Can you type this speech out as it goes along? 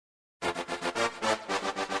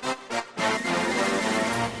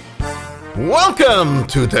Welcome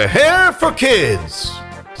to The Hair for Kids.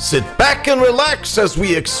 Sit back and relax as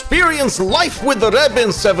we experience life with the Rebbe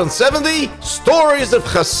in 770, stories of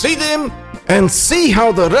Hasidim, and see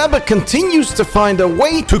how the Rebbe continues to find a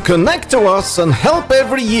way to connect to us and help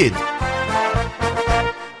every Yid.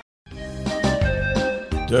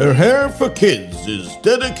 Der Hair for Kids is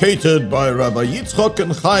dedicated by Rabbi Yitzchok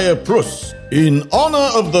and Chaya Prus in honor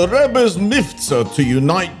of the Rebbe's mitzvah to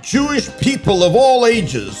unite Jewish people of all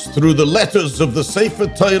ages through the letters of the Sefer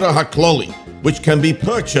Torah HaKloli, which can be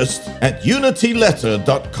purchased at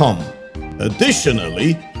unityletter.com.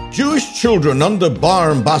 Additionally, Jewish children under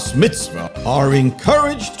bar and bas mitzvah are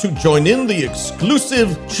encouraged to join in the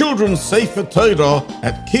exclusive Children's Sefer Torah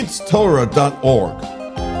at kidstorah.org.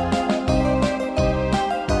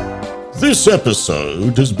 This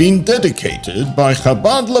episode has been dedicated by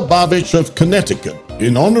Chabad Lubavitch of Connecticut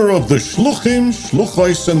in honor of the Shluchim,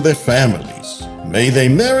 Shluchos, and their families. May they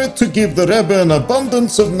merit to give the Rebbe an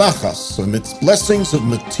abundance of nachas amidst blessings of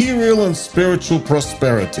material and spiritual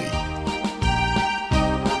prosperity.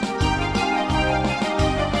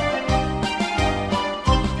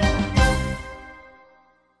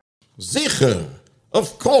 Sicher,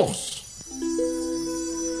 of course.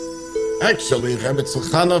 Actually, Rebbe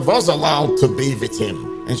Tzachana was allowed to be with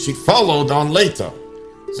him, and she followed on later.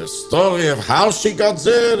 The story of how she got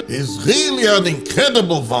there is really an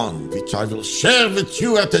incredible one, which I will share with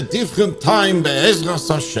you at a different time, Be'ezras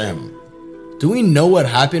Hashem. Do we know what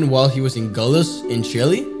happened while he was in Gullus in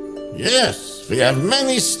Chile? Yes, we have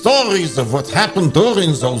many stories of what happened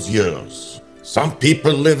during those years. Some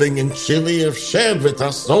people living in Chile have shared with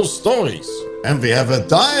us those stories. And we have a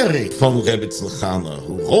diary from Rebbe Tzachana,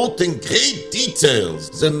 who wrote in great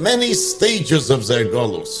details the many stages of their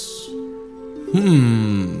Golus.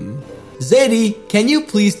 Zadie, can you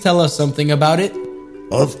please tell us something about it?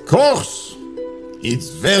 Of course. It's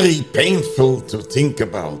very painful to think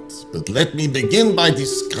about, but let me begin by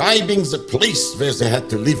describing the place where they had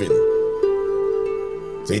to live in.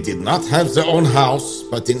 They did not have their own house,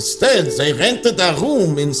 but instead they rented a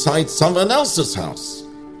room inside someone else's house.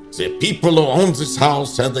 The people who owned this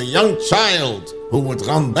house had a young child who would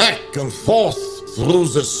run back and forth through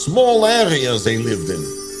the small area they lived in.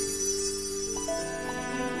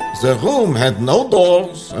 The room had no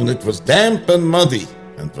doors, and it was damp and muddy,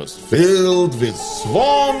 and was filled with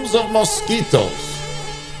swarms of mosquitoes.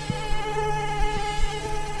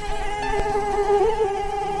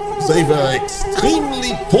 They were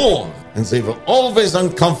extremely poor, and they were always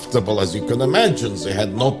uncomfortable. As you can imagine, they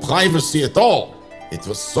had no privacy at all. It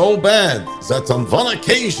was so bad that on one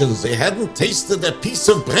occasion they hadn't tasted a piece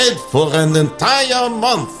of bread for an entire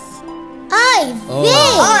month.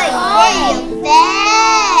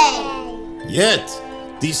 Yet,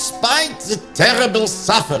 despite the terrible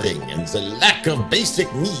suffering and the lack of basic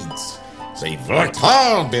needs, they worked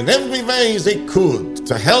hard in every way they could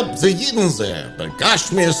to help the Yidden there,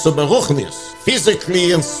 begashmius and beruchnius,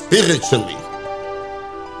 physically and spiritually.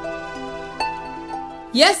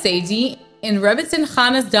 Yes, AD. In Rebbe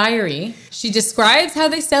Tzachana's diary, she describes how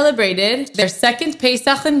they celebrated their second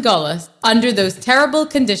Pesach in Golus under those terrible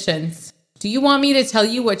conditions. Do you want me to tell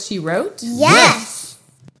you what she wrote? Yes!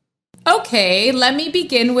 Okay, let me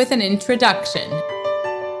begin with an introduction.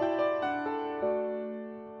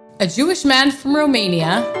 A Jewish man from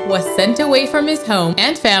Romania was sent away from his home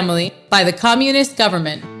and family by the communist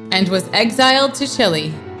government and was exiled to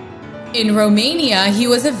Chile. In Romania, he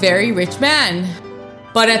was a very rich man.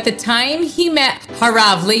 But at the time he met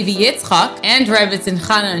Harav Levi Yitzchak and Rebbe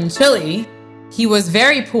Tzachana in Chile, he was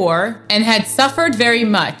very poor and had suffered very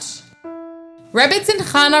much. Rebbe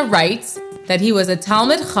Tzachana writes that he was a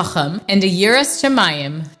Talmid Chacham and a Yiras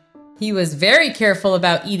Shamayim. He was very careful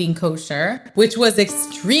about eating kosher, which was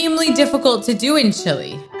extremely difficult to do in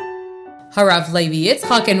Chile. Harav Levi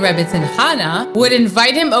Yitzchak and Rebbe Tzachana would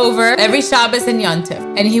invite him over every Shabbos and Yontif,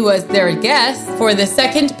 and he was their guest for the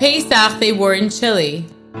second Pesach they were in Chile.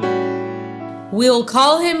 We'll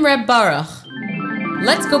call him Reb Baruch.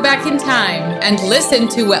 Let's go back in time and listen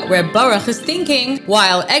to what Reb Baruch is thinking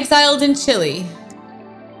while exiled in Chile.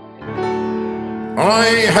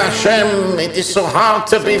 Oy Hashem, it is so hard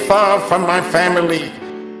to be far from my family.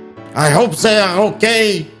 I hope they are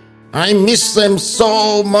okay. I miss them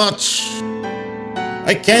so much.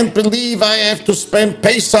 I can't believe I have to spend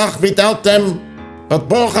Pesach without them. But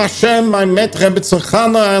Baruch Hashem, I met Rebbe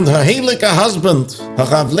Tzachana and her heilige husband,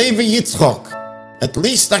 Harav Levi Yitzchok. At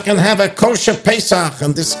least I can have a kosher Pesach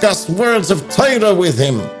and discuss words of Torah with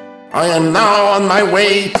him. I am now on my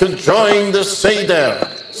way to join the Seder.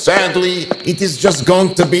 Sadly, it is just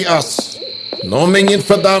going to be us. No minyan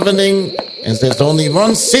for davening, and there's only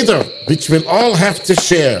one Siddur, which we'll all have to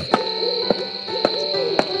share.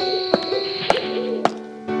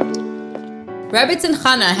 Rebbetzin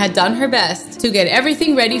Chana had done her best to get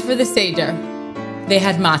everything ready for the Seder. They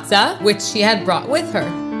had matzah, which she had brought with her.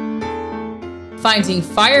 Finding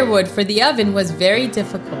firewood for the oven was very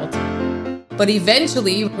difficult. But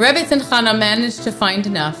eventually, Rebbetzin Chana managed to find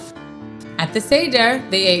enough. At the Seder,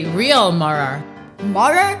 they ate real marar.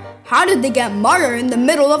 Marar? How did they get marar in the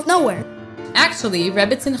middle of nowhere? Actually,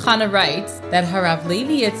 Rebbetzin Chana writes that Harav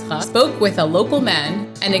Levi Yitzchak spoke with a local man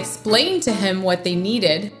and explained to him what they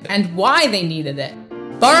needed and why they needed it.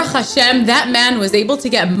 Baruch Hashem, that man was able to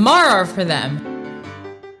get marar for them.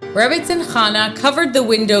 Rebbetzin Chana covered the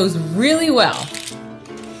windows really well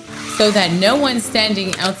so that no one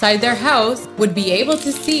standing outside their house would be able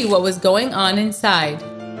to see what was going on inside.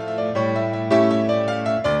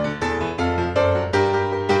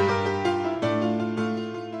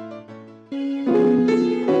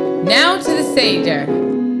 Now to the Seder.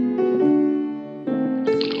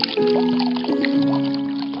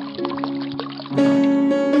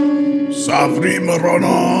 Savri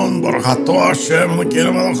Moronon, Baruchato Hashem,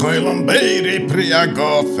 L'Kirem Al-Choylam, Beiri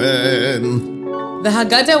Priyagofen. The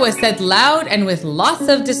Haggadah was said loud and with lots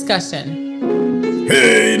of discussion.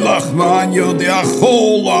 Hey, Lachman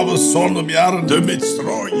Yodiachol, Avason B'yar de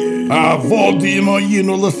Mitzroyim. Avodim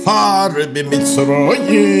Oyinu Lefare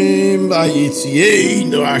B'Mitzroyim,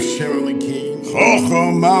 Vayitzienu Hashem L'Kim.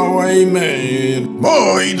 Chochom Ha'oimer,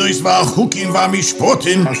 Moidois V'achukim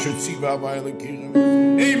V'amishpotim, Asher Tziva V'Elokirem.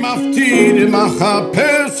 Hey, Maftirim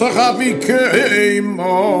Achapesach Avikeimon.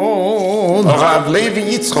 Rav Levi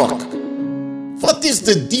Yitzchak, what is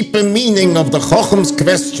the deeper meaning of the Chochom's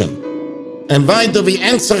question? And why do we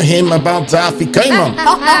answer him about the Afikoimon?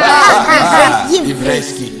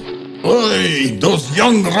 Oi, those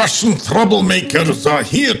young Russian troublemakers are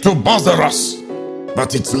here to bother us.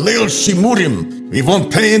 But it's Leil Shimurim. We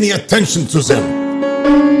won't pay any attention to them.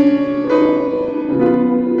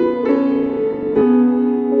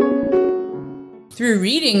 Through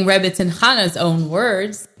reading Rebbetzin Chana's own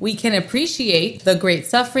words, we can appreciate the great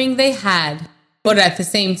suffering they had, but at the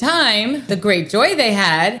same time, the great joy they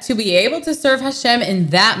had to be able to serve Hashem in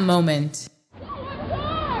that moment.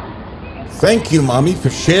 Thank you, Mommy, for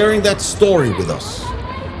sharing that story with us.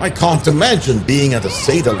 I can't imagine being at a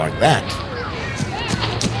Seder like that.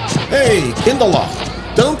 Hey,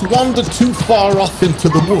 Kinderlach, don't wander too far off into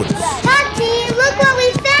the woods. Tati, look what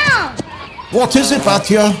we found! What is it,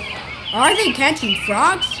 Batya? Are they catching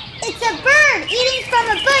frogs? It's a bird eating from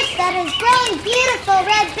a bush that is growing beautiful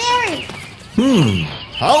red berries.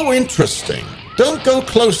 How interesting. Don't go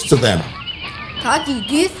close to them. Tati,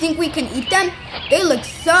 do you think we can eat them? They look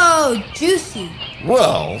so juicy.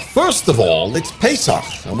 Well, first of all, it's Pesach,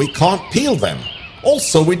 and we can't peel them.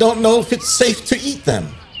 Also, we don't know if it's safe to eat them.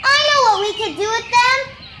 I know what we could do with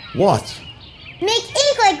them. What? Make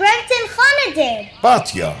ink like Rebbetzin Chana did.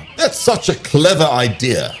 Batya, that's such a clever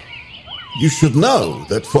idea. You should know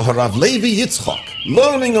that for Harav Levi Yitzchak,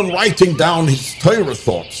 learning and writing down his Torah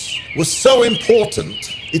thoughts was so important,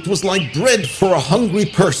 it was like bread for a hungry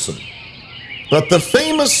person. But the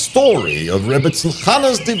famous story of Rebbetzin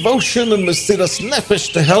Chana's devotion and Mesiras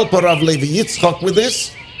Nefesh to help Harav Levi Yitzchak with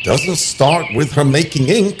this doesn't start with her making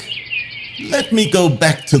ink. Let me go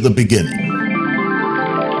back to the beginning.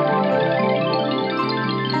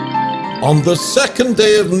 On the second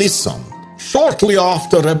day of Nisan, shortly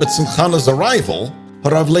after Rebbetzin Chana's arrival,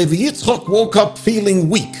 Harav Levi Yitzchak woke up feeling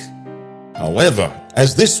weak. However,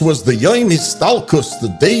 as this was the Yom Histalkus,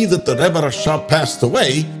 the day that the Rebbe Rashab passed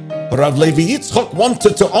away, Harav Levi Yitzchak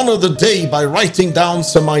wanted to honor the day by writing down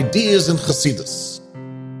some ideas in Chassidus.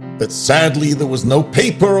 But sadly, there was no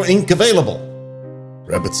paper or ink available.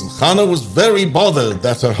 Rebbetzin Chana was very bothered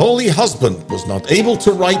that her holy husband was not able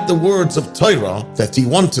to write the words of Torah that he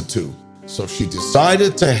wanted to. So she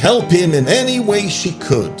decided to help him in any way she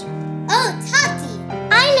could. Oh, Tati,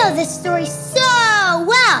 I know this story so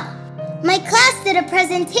well. My class did a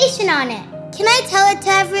presentation on it. Can I tell it to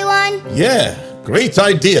everyone? Yeah, great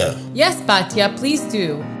idea. Yes, Batya, please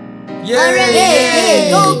do.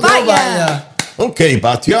 Yay! Go Batya! Okay,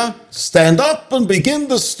 Batya, stand up and begin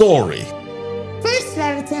the story. First,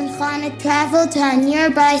 Rebbetzin Chana traveled to a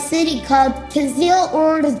nearby city called Kazil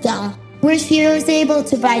Orda, where she was able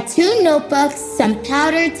to buy 2 notebooks, some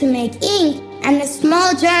powder to make ink, and a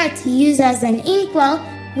small jar to use as an inkwell,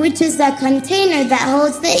 which is a container that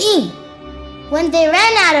holds the ink. When they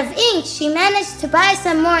ran out of ink, she managed to buy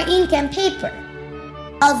some more ink and paper.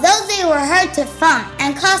 Although they were hard to find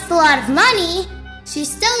and cost a lot of money, she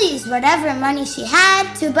still used whatever money she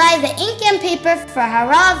had to buy the ink and paper for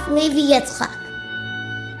Harav Levi Yitzchak.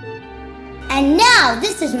 And now,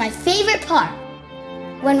 this is my favorite part.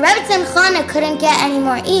 When Rebbetzin Chana couldn't get any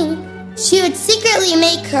more ink, she would secretly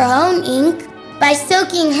make her own ink, by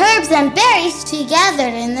soaking herbs and berries she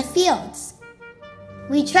gathered in the fields.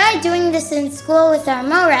 We tried doing this in school with our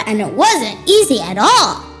Mora, and it wasn't easy at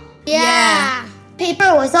all. Yeah.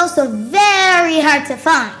 Paper was also very hard to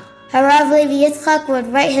find. Harav Levi Yitzchak would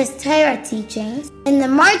write his Torah teachings in the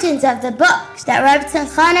margins of the books that Rebbetzin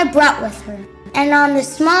Chana brought with her, and on the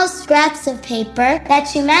small scraps of paper that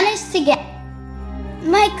she managed to get.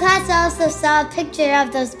 My class also saw a picture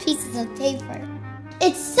of those pieces of paper.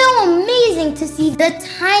 It's so amazing to see the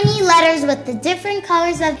tiny letters with the different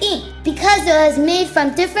colors of ink, because it was made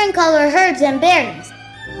from different color herbs and berries.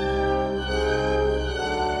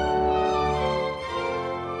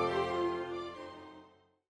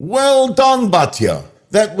 Well done, Batya.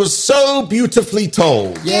 That was so beautifully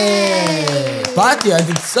told. Yay! Batya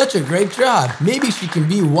did such a great job. Maybe she can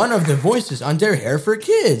be one of the voices on Der Hair for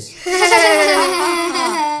Kids.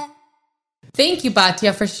 Thank you,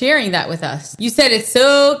 Batya, for sharing that with us. You said it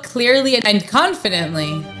so clearly and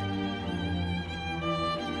confidently.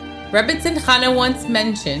 Rebbetzin Chana once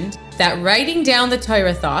mentioned that writing down the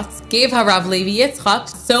Torah thoughts gave Harav Levi Yitzchak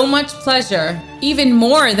so much pleasure, even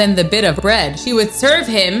more than the bit of bread. She would serve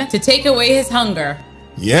him to take away his hunger.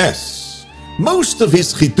 Yes. Most of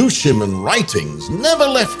his chidushim and writings never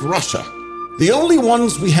left Russia. The only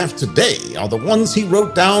ones we have today are the ones he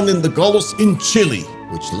wrote down in the Golus in Chile,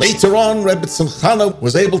 which later on Rebbetzin Chana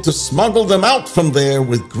was able to smuggle them out from there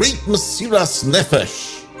with great Mesiras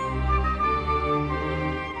Nefesh.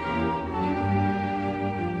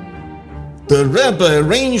 The Rebbe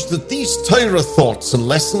arranged that these Torah thoughts and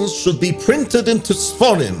lessons should be printed into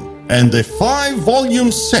Sforim, and a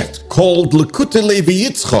 5-volume set called Likutei Levi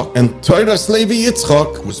Yitzchak and Toras Levi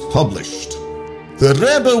Yitzchak was published. The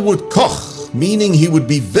Rebbe would koch, meaning he would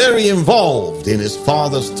be very involved in his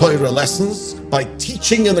father's Torah lessons by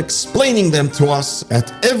teaching and explaining them to us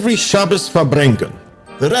at every Shabbos Farbrengen.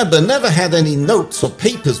 The Rebbe never had any notes or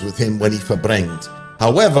papers with him when he Farbrengt.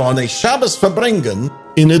 However, on a Shabbos Farbrengen,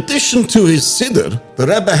 in addition to his Siddur, the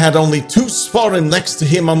Rebbe had only 2 Sforim next to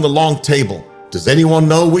him on the long table. Does anyone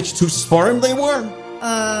know which 2 Sforim they were?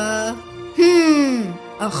 A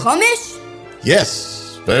Chumash?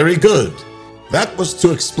 Yes, very good. That was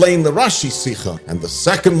to explain the Rashi Sicha, and the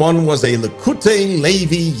second one was a Likutei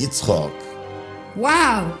Levi Yitzchak.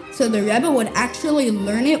 Wow, so the Rebbe would actually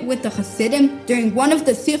learn it with the Hasidim during one of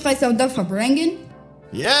the Sichos of the Farbrengen?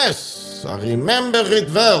 Yes, I remember it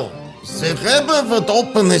well. The Rebbe would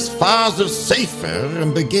open his father's Sefer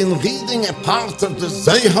and begin reading a part of the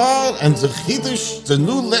Zohar and the Chiddush, the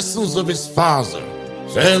new lessons of his father.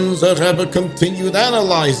 Then the Rebbe continued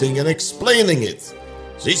analyzing and explaining it.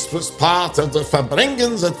 This was part of the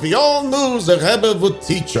Farbrengens that we all knew the Rebbe would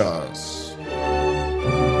teach us.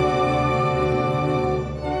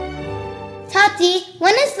 Tati,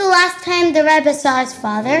 when is the last time the Rebbe saw his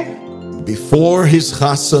father? Before his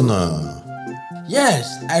Chasana.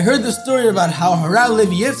 Yes, I heard the story about how Harav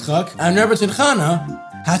Levi Yitzchak and Rebbetzin Chana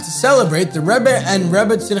had to celebrate the Rebbe and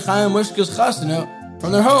Rebbetzin Chana Mushka's Chasana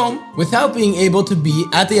from their home without being able to be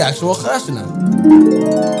at the actual Chasana.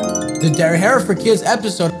 The Der Hair for Kids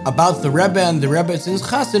episode about the Rebbe and the Rebbetzin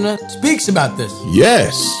Chasana speaks about this.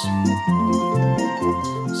 Yes.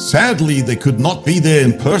 Sadly, they could not be there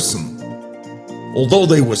in person. Although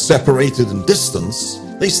they were separated in distance,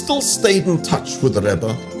 they still stayed in touch with the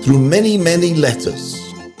Rebbe through many, many letters.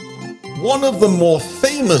 One of the more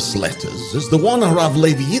famous letters is the one Harav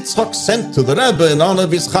Levi Yitzchak sent to the Rebbe in honor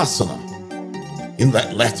of his Chasana. In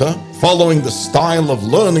that letter, following the style of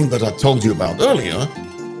learning that I told you about earlier,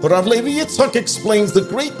 Harav Levi Yitzchak explains the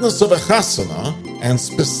greatness of a Chasana and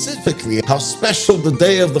specifically how special the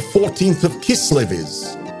day of the 14th of Kislev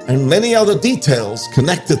is, and many other details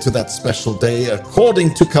connected to that special day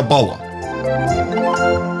according to Kabbalah.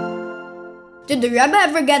 Did the Rebbe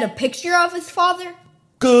ever get a picture of his father?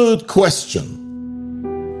 Good question.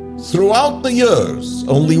 Throughout the years,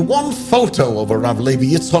 only one photo of Harav Levi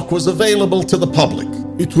Yitzchak was available to the public.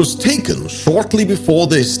 It was taken shortly before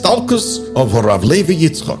the Istalkus of Harav Levi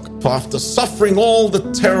Yitzchak, after suffering all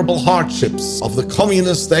the terrible hardships of the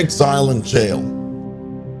communist exile and jail.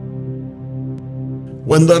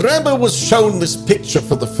 When the Rebbe was shown this picture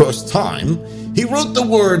for the first time, he wrote the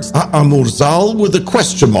words A'amurzal with a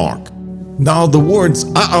question mark. Now the words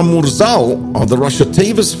A'amurzal are the Rosh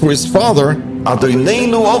Tevis for his father,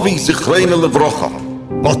 Adonenu Avi Zichreinu Levrocha.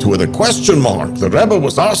 But with a question mark, the Rebbe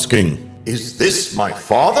was asking, is this my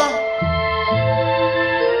father?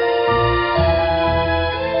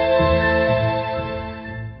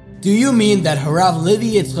 Do you mean that Harav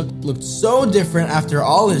Levi Yitzchak looked so different after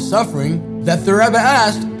all his suffering that the Rebbe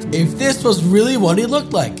asked if this was really what he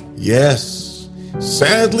looked like? Yes.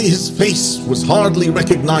 Sadly, his face was hardly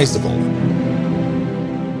recognizable.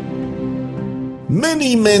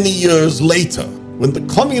 Many years later, when the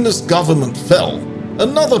communist government fell,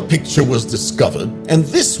 another picture was discovered, and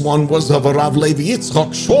this one was of Rav Levi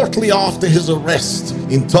Yitzchok shortly after his arrest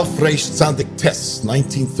in Tov Reish Tzadik Tes,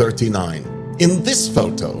 1939. In this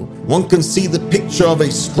photo, one can see the picture of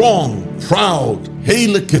a strong, proud,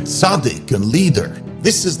 Heilige Tzaddik and leader.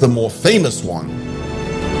 This is the more famous one.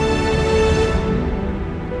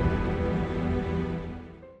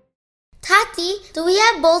 Tati, do we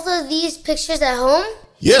have both of these pictures at home?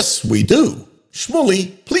 Yes, we do.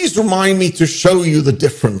 Shmuley, please remind me to show you the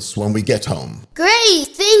difference when we get home. Great,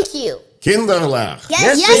 thank you. Kinderlach.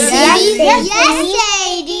 Yes, Daddy.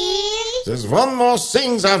 There's one more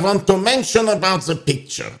thing I want to mention about the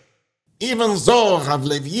picture. Even though Rav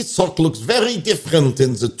Levi Yitzchok looks very different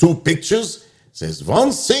in the two pictures, there's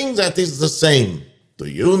one thing that is the same. Do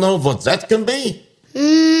you know what that can be?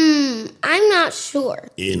 I'm not sure.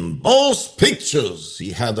 In both pictures,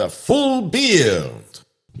 he had a full beard.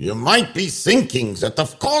 You might be thinking that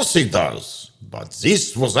of course he does, but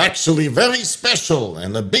this was actually very special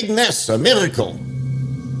and a bigness, a miracle.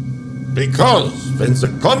 Because when the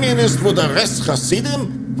communists would arrest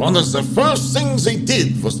Hasidim, one of the first things they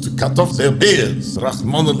did was to cut off their beards,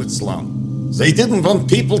 Rachmana litzlan. They didn't want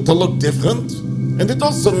people to look different, and it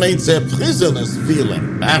also made their prisoners feel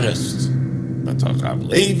embarrassed. But Rav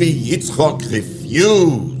Levi Yitzchok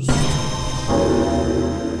refused.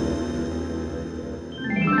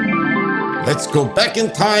 Let's go back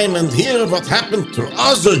in time and hear what happened to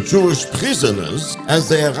other Jewish prisoners as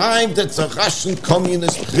they arrived at the Russian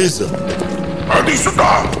communist prison.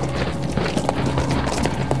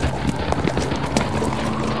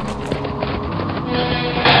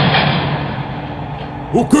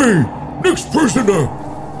 Okay, next prisoner.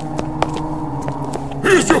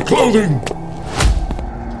 Here's your clothing.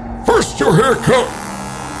 First your haircut.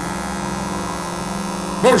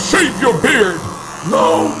 Now shave your beard.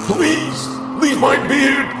 No, please. Leave my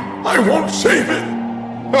beard. I won't shave it.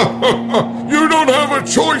 You don't have a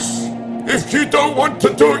choice. If you don't want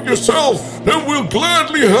to do it yourself, then we'll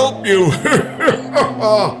gladly help you.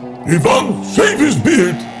 Ivan, shave his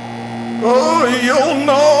beard. Oh, you'll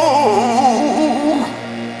know.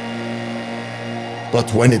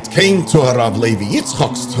 But when it came to Rav Levi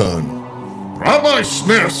Yitzchok's turn, Rabbi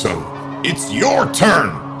Schneerson, it's your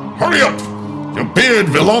turn. Hurry up. Your beard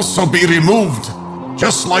will also be removed,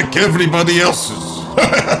 just like everybody else's.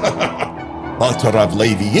 but Rav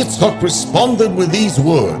Levi Yitzchok responded with these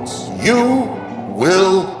words: "You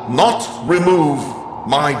will not remove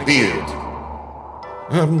my beard."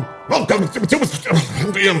 Welcome to...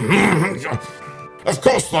 Of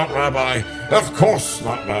course not, Rabbi. Of course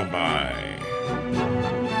not, Rabbi.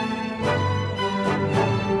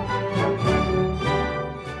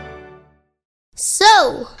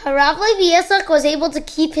 So, Rav Levi Yitzchok was able to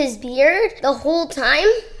keep his beard the whole time?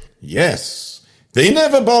 Yes, they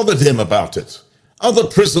never bothered him about it. Other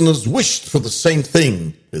prisoners wished for the same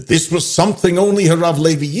thing, but this was something only Rav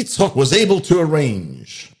Levi Yitzchok was able to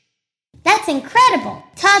arrange. That's incredible.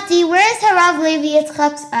 Tati, where's Rav Levi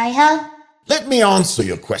Yitzchok's Eihel? Let me answer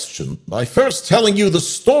your question by first telling you the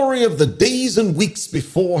story of the days and weeks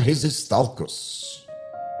before his Histalkus.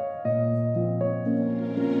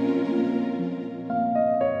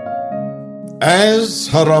 As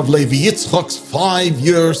Harav Levi Yitzchok's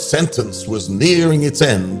 5-year sentence was nearing its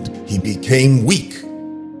end, he became weak.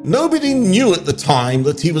 Nobody knew at the time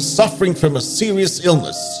that he was suffering from a serious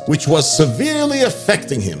illness, which was severely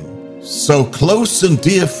affecting him. So close and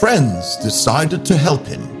dear friends decided to help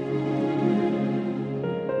him.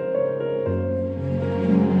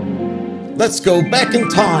 Let's go back in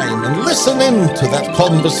time and listen in to that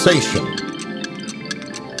conversation.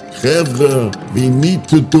 Chevra, we need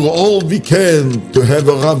to do all we can to have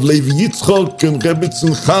Rav Levi Yitzchok and Rebbe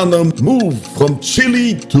Tzimchana move from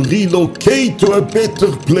Chile to relocate to a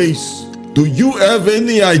better place. Do you have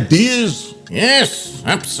any ideas? Yes,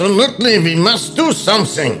 absolutely, we must do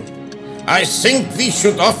something. I think we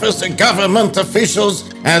should offer the government officials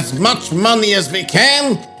as much money as we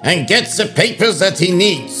can and get the papers that he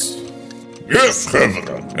needs. Yes,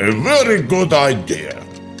 Chevra, a very good idea.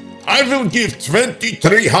 I will give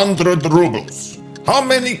 2,300 rubles. How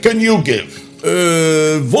many can you give?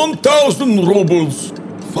 1,000 rubles.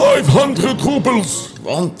 500 rubles.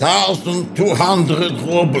 1,200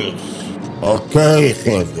 rubles. Okay,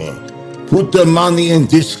 Chevra. Put the money in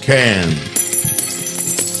this can.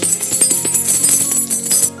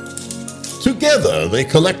 Together, they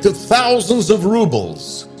collected thousands of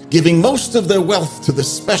rubles, giving most of their wealth to this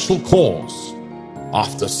special cause.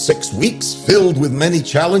 After 6 weeks filled with many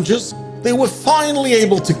challenges, they were finally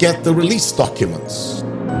able to get the release documents.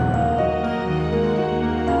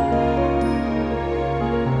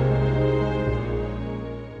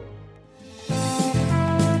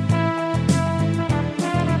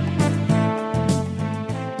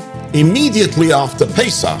 Immediately after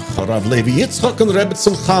Pesach, Harav Levi Yitzchak and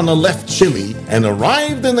Rebbetzin Chana left Chile and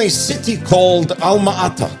arrived in a city called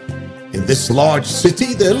Alma-Ata. In this large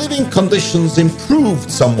city, their living conditions improved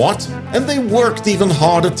somewhat, and they worked even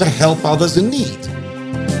harder to help others in need.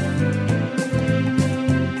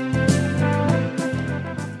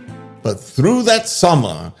 But through that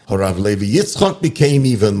summer, Harav Levi Yitzchak became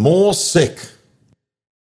even more sick.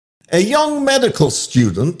 A young medical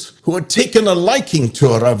student who had taken a liking to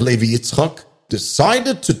Harav Levi Yitzchak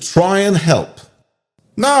decided to try and help.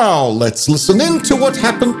 Now let's listen in to what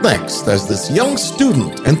happened next as this young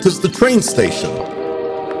student enters the train station.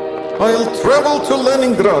 I'll travel to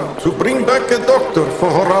Leningrad to bring back a doctor for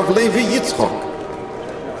Harav Levi Yitzchak.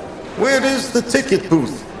 Where is the ticket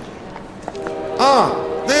booth? Ah,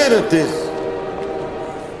 there it is.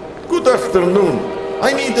 Good afternoon.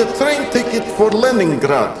 I need a train ticket for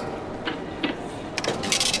Leningrad.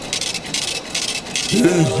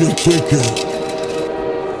 Here's your ticket.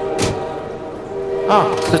 Ah,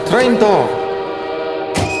 the train door.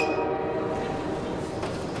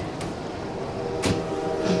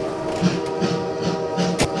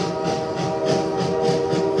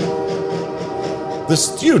 The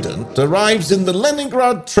student arrives in the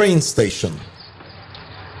Leningrad train station.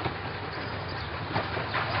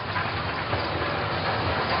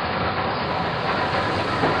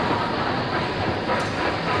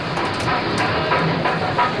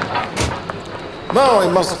 Now I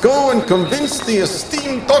must go and convince the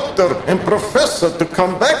esteemed doctor and professor to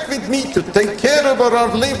come back with me to take care of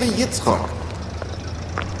Harav Levi Yitzchak.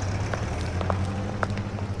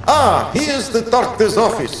 Ah, here's the doctor's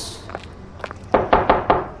office.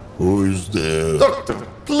 Who is there? Doctor,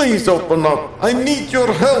 please open up. I need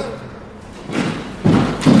your help.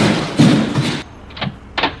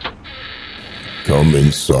 Come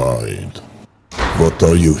inside. What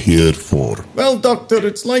are you here for? Well, doctor,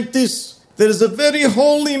 it's like this. There is a very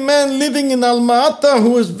holy man living in Alma-Ata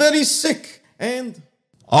who is very sick, and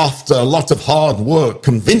After a lot of hard work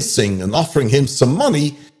convincing and offering him some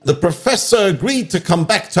money, the professor agreed to come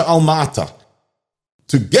back to Alma-Ata.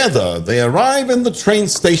 Together, they arrive in the train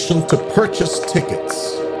station to purchase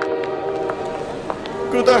tickets.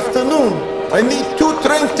 good afternoon. I need 2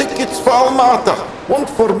 train tickets for Alma-Ata. One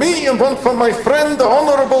for me and one for my friend, the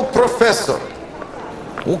honorable professor.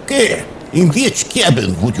 Okay, in which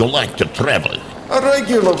cabin would you like to travel? A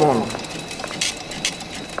regular one.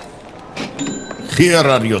 Here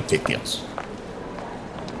are your tickets.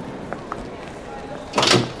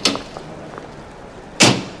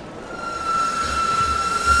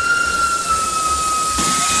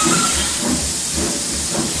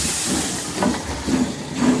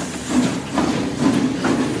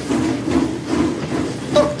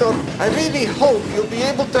 Doctor, I really hope you'll be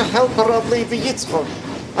able to help Harav Levi Yitzchak.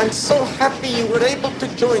 I'm so happy you were able to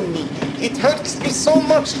join me. It hurts me so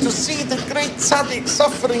much to see the great tzaddik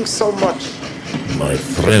suffering so much. My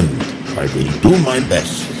friend, I will do my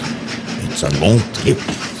best. It's a long trip,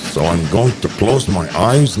 so I'm going to close my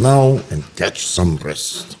eyes now and catch some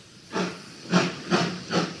rest.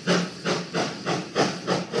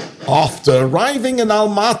 After arriving in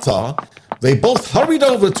Alma-Ata, they both hurried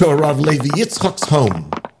over to Harav Levi Yitzchak's home.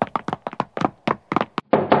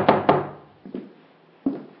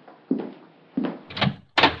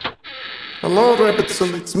 Hello,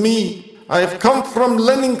 Rebbetzin, it's me. I have come from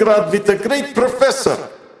Leningrad with a great professor.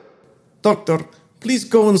 Doctor, please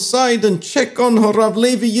go inside and check on Harav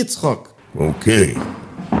Levi Yitzchak. Okay.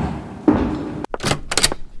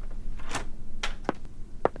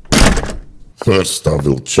 First, I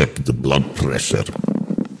will check the blood pressure.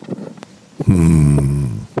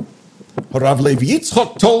 Harav Levi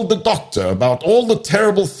Yitzchak told the doctor about all the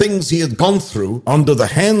terrible things he had gone through under the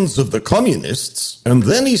hands of the communists, and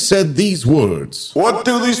then he said these words. What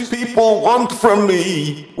do these people want from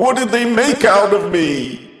me? What did they make out of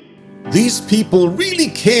me? These people really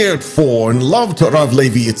cared for and loved Harav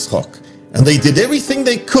Levi Yitzchak, and they did everything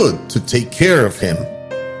they could to take care of him.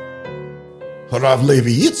 Harav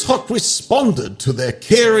Levi Yitzchak responded to their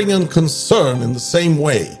caring and concern in the same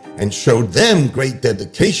way, and showed them great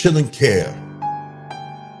dedication and care.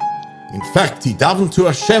 In fact, he davened to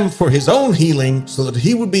Hashem for his own healing so that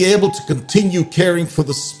he would be able to continue caring for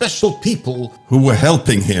the special people who were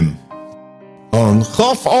helping him. On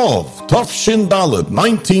Chaf Av, Tafshin Daled,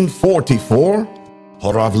 1944,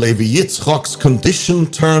 Harav Levi Yitzchak's condition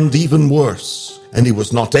turned even worse, and he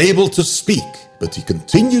was not able to speak, but he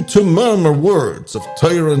continued to murmur words of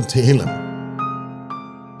Torah and Tehillim.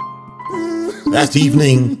 That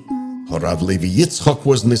evening, Harav Levi Yitzchak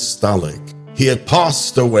was nostalgic. He had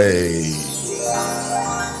passed away.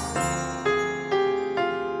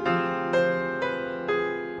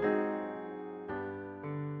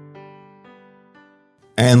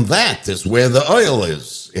 And that is where the oil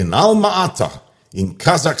is, in Alma-Ata, in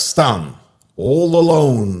Kazakhstan, all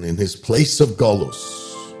alone in his place of Golus.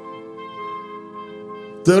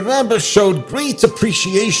 The Rebbe showed great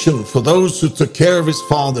appreciation for those who took care of his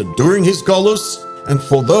father during his Golus, and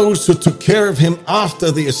for those who took care of him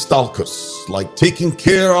after the Istalkus, like taking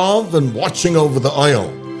care of and watching over the oil.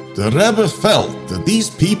 The Rebbe felt that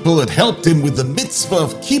these people had helped him with the mitzvah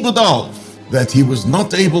of Kibud Av, that he was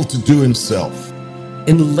not able to do himself.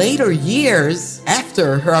 In later years,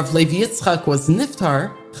 after Rav Levi Yitzchak was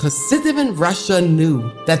niftar, Hasidim in Russia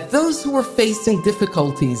knew that those who were facing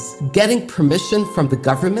difficulties getting permission from the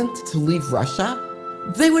government to leave Russia,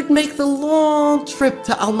 they would make the long trip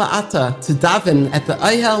to Alma-Ata to daven at the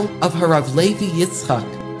Ohel of Harav Levi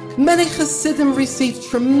Yitzchak. Many Hasidim received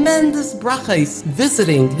tremendous brachos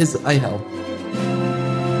visiting his Ohel.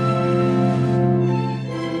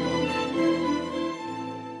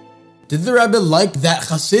 Did the Rebbe like that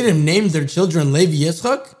Hasidim named their children Levi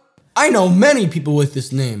Yitzchak? I know many people with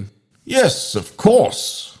this name. Yes, of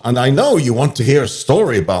course. And I know you want to hear a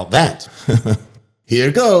story about that.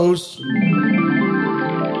 Here goes.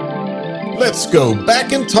 Let's go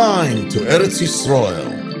back in time to Eretz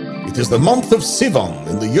Yisrael. It is the month of Sivan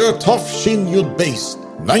in the year Tov Shin Yud Beis,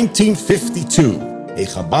 1952. A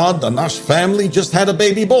Chabad Anash family just had a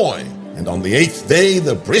baby boy, and on the 8th day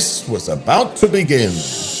the bris was about to begin.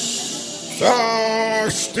 So,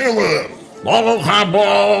 stille. Baruch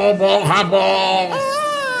habo, Baruch habo.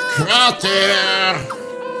 Krater.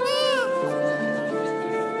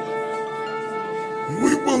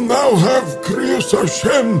 We will now have Kriyas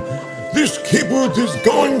Hashem. This kibbutz is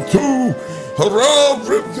going to Harav.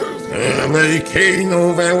 Elokeinu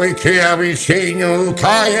ve'elokei avishenu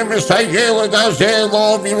kayem esayeled hazeh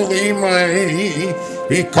lo v'limei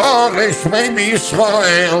v'koresh mei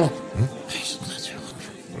Yisrael.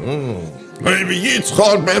 Levi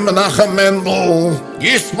Yitzchak ben Menachem Mendel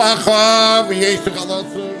Yismacha v'yesach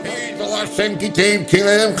alotzu Heidol Hashem kitei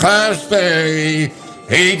kilem chastei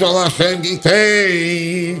Heidol Hashem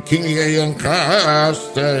kitei kilem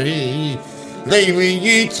chastei Levi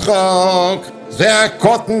Yitzchak זה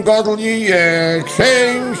הקוטן גודל יהיה,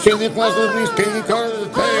 כשם שנכנס לבניסקי כל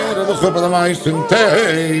יותר, ולחבר למייסים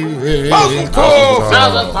תהי. מזל טוב!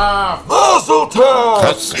 מזל טוב! מזל טוב!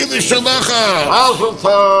 חסידי שלך! מזל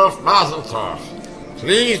טוב! מזל טוב!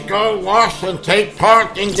 Please go wash and take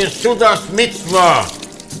part in the Sudas Mitzvah.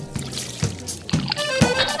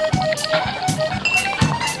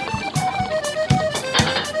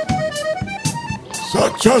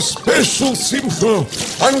 Such a special simcha.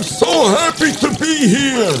 I'm so happy to be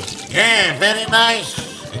here. Yeah, very nice.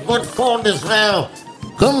 Good food as well.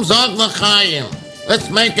 Come zog l'chaim. Let's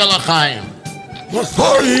make a l'chaim.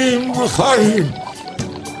 L'chaim, l'chaim.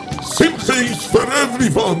 Simcha is for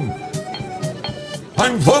everyone.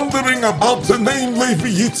 I'm wondering about the name Levi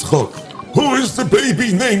Yitzchak. Who is the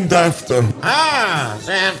baby named after?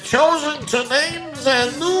 They have chosen to name their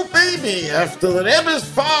new baby after the Rebbe's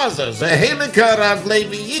father, the Heilige Rav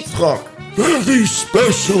Levi Yitzchak. Very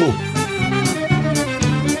special.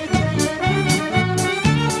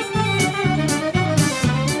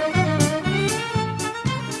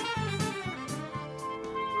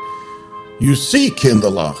 You see,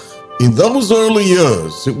 Kinderlach, in those early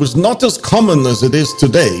years, it was not as common as it is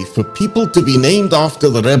today for people to be named after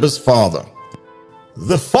the Rebbe's father.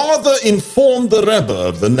 The father informed the Rebbe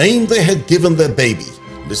of the name they had given their baby.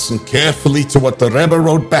 Listen carefully to what the Rebbe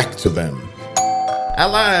wrote back to them.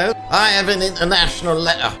 Hello, I have an international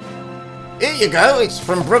letter. Here you go, it's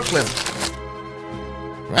from Brooklyn.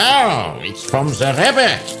 Wow, it's from the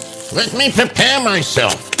Rebbe. Let me prepare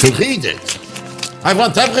myself to read it. I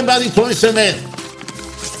want everybody to listen in.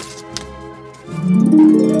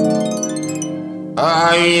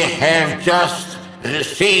 I have just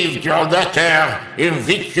received your letter in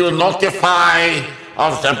which you notify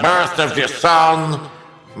of the birth of your son,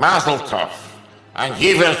 Mazel Tov, and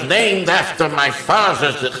he was named after my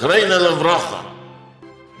father, Zichrona Levrocha.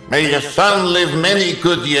 May your son live many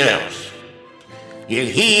good years.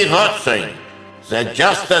 Yehi Rotzei, that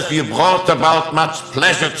just as you brought about much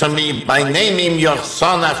pleasure to me by naming your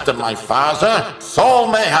son after my father, so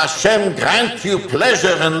may Hashem grant you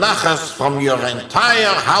pleasure and nachas from your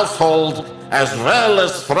entire household as well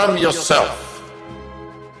as from yourself.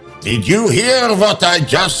 Did you hear what I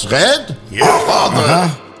just read? Yes,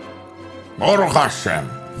 Father. Baruch Hashem,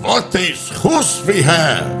 what a chus we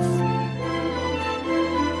have.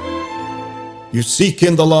 You see,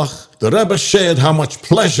 Kinderlach, the Rebbe shared how much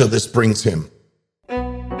pleasure this brings him.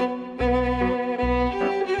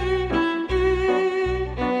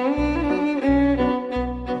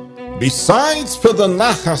 Besides for the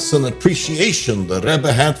nachas and appreciation the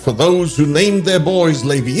Rebbe had for those who named their boys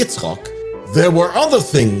Levi Yitzchak, there were other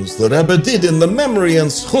things the Rebbe did in the memory and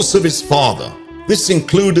schus of his father. This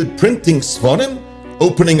included printing Sforim,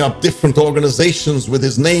 opening up different organizations with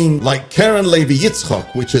his name like Keren Levi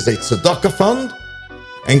Yitzchak, which is a tzedakah fund,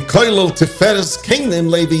 and Koilel Tiferes Kenim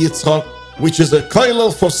Levi Yitzchak, which is a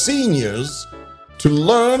koilel for seniors to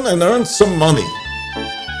learn and earn some money.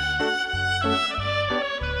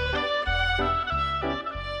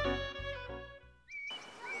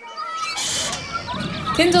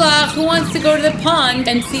 Kindelach, who wants to go to the pond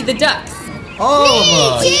and see the ducks? All of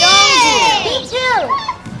us. Me too.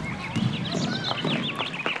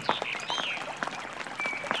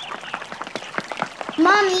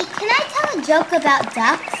 Mommy, can I tell a joke about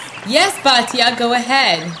ducks? Yes, Batya, go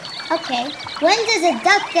ahead. Okay. When does a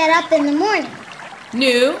duck get up in the morning?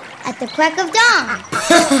 New. At the crack of dawn.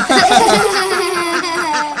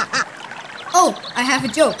 Oh, I have a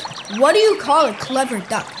joke. What do you call a clever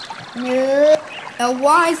duck? No. A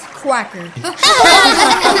wise quacker.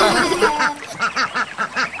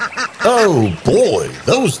 Oh boy,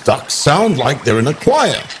 those ducks sound like they're in a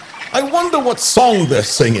choir. I wonder what song they're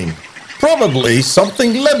singing. Probably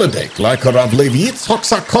something Lebedek, like a Rav Levi Yitzchak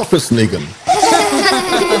Sarkofis Nigan.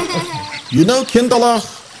 You know,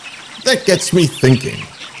 Kinderlach, that gets me thinking.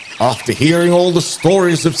 After hearing all the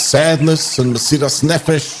stories of sadness and Mesiras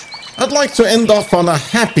Nefesh, I'd like to end off on a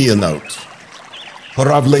happier note.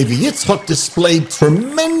 Rav Levi Yitzchak displayed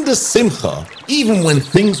tremendous simcha even when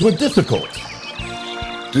things were difficult.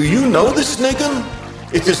 Do you know this nigun?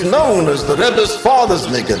 It is known as the Rebbe's father's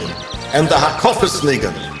nigun and the Hakofis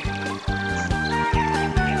nigun.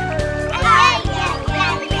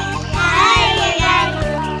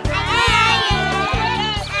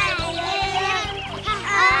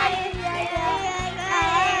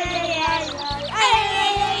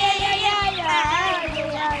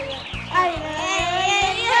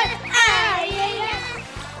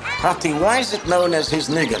 Patti, why is it known as his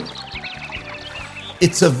nigun?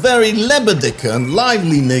 It's a very lebedike and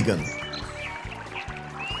lively nigun.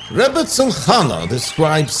 Rebbe Tzimchana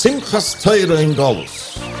describes Simchas Torah in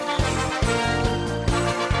Golus.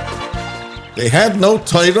 They had no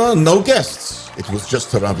Torah and no guests. It was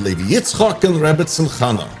just Rav Levi Yitzchak and Rebbe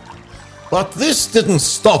Tzimchana. But this didn't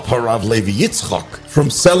stop Rav Levi Yitzchak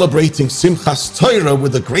from celebrating Simchas Torah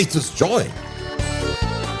with the greatest joy.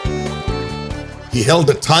 He held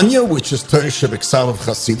a Tanya, which is Torah Shebeksav of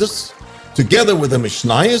Chasidus, together with the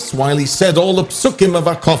Mishnayos, while he said all the psukim of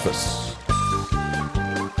Hakofis.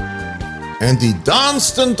 And he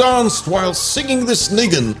danced and danced while singing this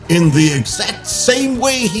nigun in the exact same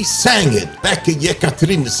way he sang it back at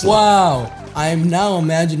Yekaterinoslavl. Wow, I am now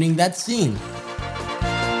imagining that scene.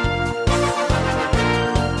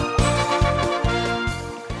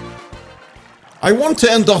 I want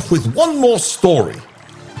to end off with one more story.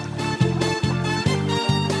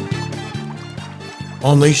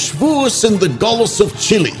 On a Shavuos in the Golus of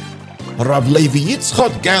Chile, Rav Levi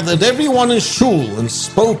Yitzchak gathered everyone in shul and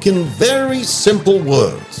spoke in very simple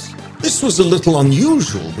words. This was a little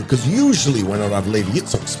unusual because usually when Rav Levi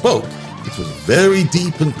Yitzchak spoke, it was very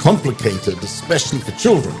deep and complicated, especially for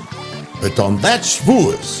children. But on that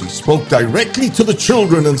Shavuos, he spoke directly to the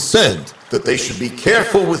children and said that they should be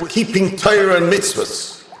careful with keeping Torah and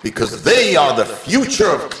mitzvahs because they are the future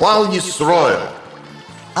of Klal Yisrael.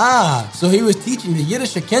 Ah, so he was teaching the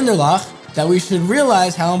Yiddish Kinderlach that we should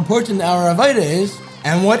realize how important our Avodah is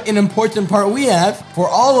and what an important part we have for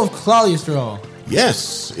all of Klal Yisrael.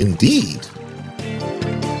 Yes, indeed.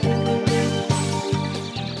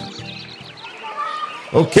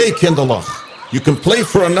 Okay, Kinderlach, you can play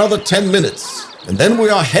for another 10 minutes, and then we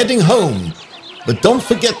are heading home. But don't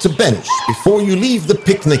forget to bench before you leave the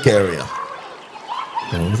picnic area.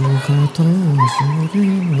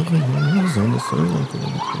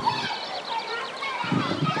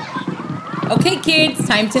 Okay, kids,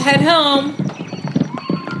 time to head home.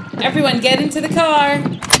 Everyone get into the car.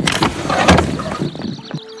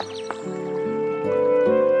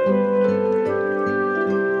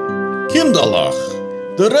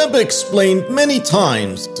 Kinderlach, the Rebbe explained many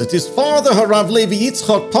times that his father Harav Levi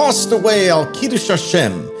Yitzchak passed away al Kiddush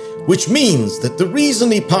Hashem, which means that the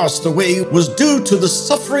reason he passed away was due to the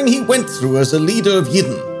suffering he went through as a leader of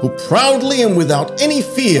Yidden, who proudly and without any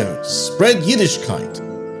fear spread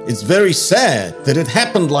Yiddishkeit. It's very sad that it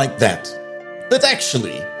happened like that. But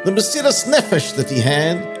actually, the Mesiras Nefesh that he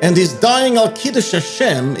had and his dying al Kiddush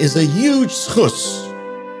Hashem is a huge schus.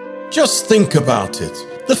 Just think about it.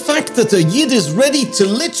 The fact that a Yid is ready to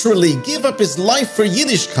literally give up his life for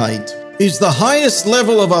Yiddishkeit is the highest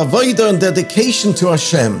level of avodah and dedication to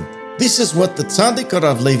Hashem This is what the Tzaddik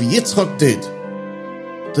Rav Levi Yitzchak did.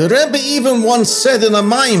 The Rebbe even once said in a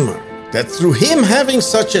Maimer that through him having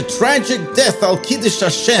such a tragic death al Kiddush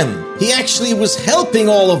Hashem, he actually was helping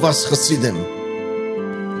all of us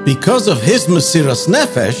Hasidim. Because of his Mesiras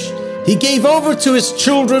Nefesh, he gave over to his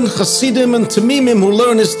children Hasidim and Tamimim who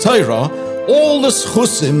learn his Torah all the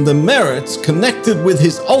schusim, the merits connected with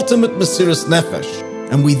his ultimate Mesiras Nefesh.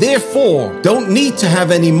 And we therefore don't need to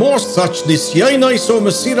have any more such nisyonos or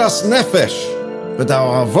Mesiras Nefesh. But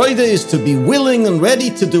our avodah is to be willing and ready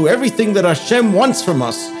to do everything that Hashem wants from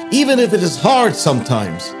us, even if it is hard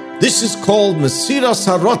sometimes. This is called Mesiras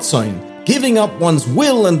HaRotzain, giving up one's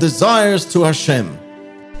will and desires to Hashem.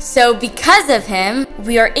 So because of him,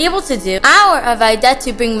 we are able to do our avodah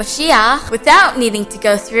to bring Mashiach without needing to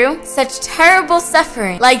go through such terrible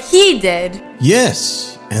suffering like he did.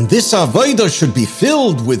 Yes, and this avodah should be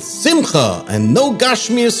filled with simcha and no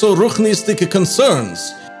gashmias or ruchnistic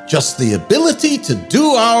concerns. Just the ability to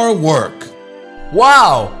do our work.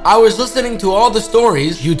 Wow! I was listening to all the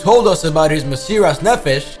stories you told us about his Mesiras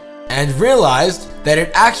Nefesh and realized that it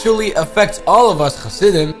actually affects all of us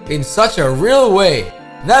Hasidim in such a real way.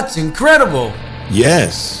 That's incredible!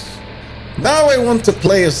 Yes. Now I want to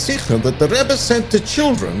play a sikha that the Rebbe sent to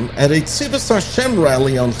children at a Tzivos Hashem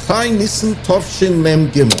rally on Chai Nisan Tovshin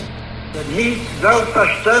Mem Gimel. Nicht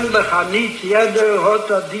selbstverständlich, nicht jeder hat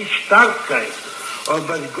die Starkheit.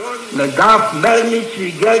 Aber Gott, man darf mehr nicht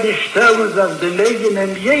wie gerne stellen, als die Legen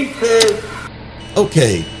im Jeter.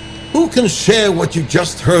 Okay, who can share what you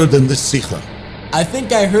just heard in this sikha? I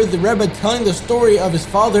think I heard the Rebbe telling the story of his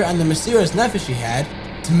father and the Mesiras Nefesh he had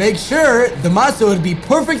to make sure the matzah would be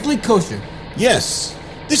perfectly kosher. Yes,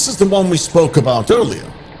 this is the one we spoke about earlier.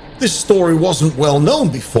 This story wasn't well known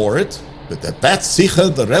before it, but at that sikha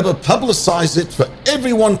the Rebbe publicized it for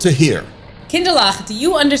everyone to hear. Kinderlach, do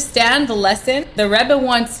you understand the lesson the Rebbe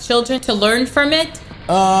wants children to learn from it?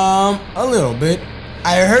 A little bit.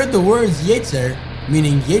 I heard the words Yetzer,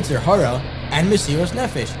 meaning Yetzer Hara, and Mesiras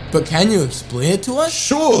Nefesh. But can you explain it to us?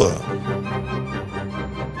 Sure.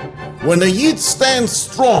 When a Yid stands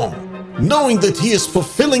strong, knowing that he is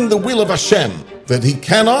fulfilling the will of Hashem, that he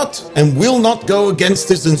cannot and will not go against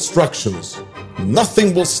his instructions,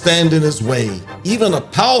 nothing will stand in his way. Even a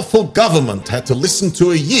powerful government had to listen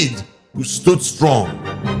to a Yid who stood strong.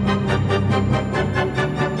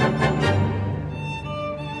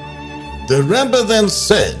 The Rebbe then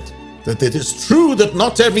said that it is true that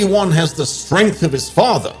not everyone has the strength of his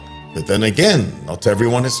father, but then again, not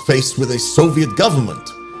everyone is faced with a Soviet government.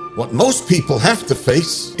 What most people have to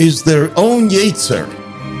face is their own Yetzer.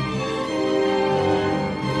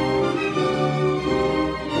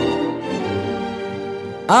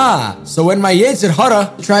 So when my Yetzer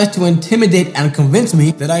Hara tries to intimidate and convince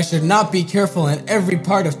me that I should not be careful in every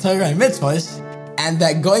part of Torah and mitzvahs, and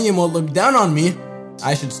that Goyim will look down on me,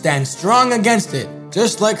 I should stand strong against it,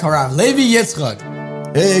 just like Harav Levi Yitzchak.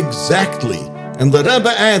 Exactly. And the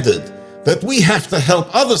Rebbe added that we have to help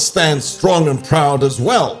others stand strong and proud as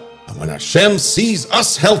well. And when Hashem sees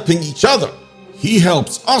us helping each other, He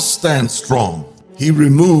helps us stand strong. He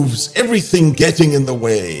removes everything getting in the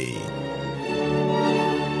way.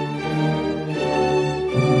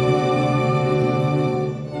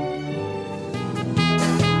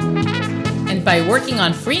 By working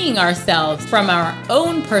on freeing ourselves from our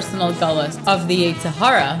own personal galus of the Yetzer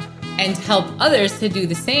Hara and help others to do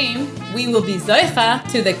the same, we will be zoicha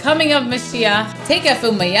to the coming of Mashiach. Tekef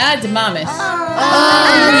umayad mamish.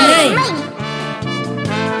 Amen.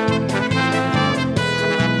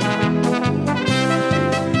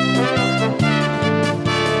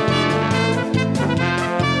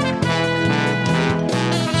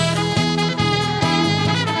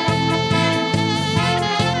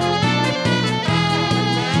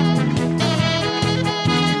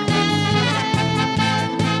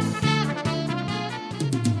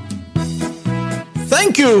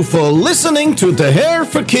 Thank you for listening to Teher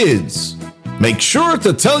for Kids. Make sure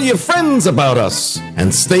to tell your friends about us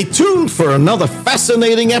and stay tuned for another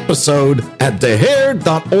fascinating episode at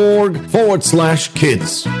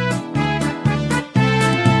teher.org/kids.